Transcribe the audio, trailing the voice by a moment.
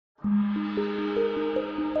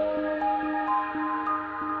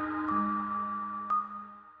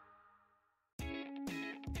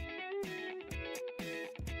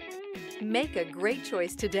Make a great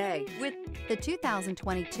choice today with the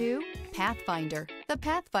 2022 Pathfinder. The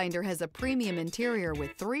Pathfinder has a premium interior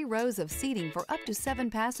with 3 rows of seating for up to 7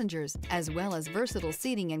 passengers, as well as versatile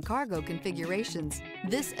seating and cargo configurations.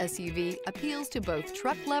 This SUV appeals to both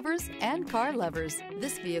truck lovers and car lovers.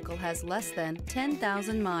 This vehicle has less than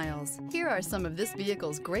 10,000 miles. Here are some of this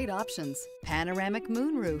vehicle's great options: panoramic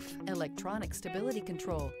moonroof, electronic stability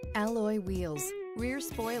control, alloy wheels, rear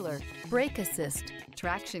spoiler, brake assist,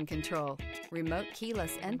 traction control, remote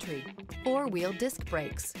keyless entry, 4-wheel disc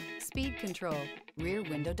brakes, speed control, rear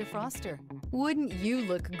window defroster. Wouldn't you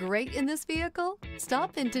look great in this vehicle?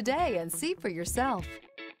 Stop in today and see for yourself.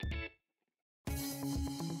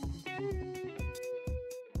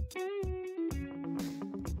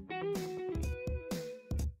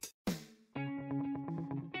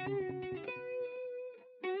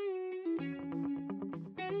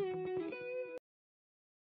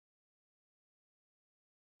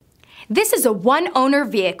 This is a one-owner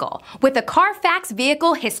vehicle with a CARFAX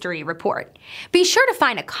Vehicle History Report. Be sure to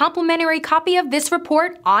find a complimentary copy of this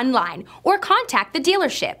report online or contact the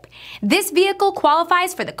dealership. This vehicle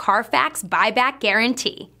qualifies for the CARFAX Buyback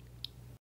Guarantee.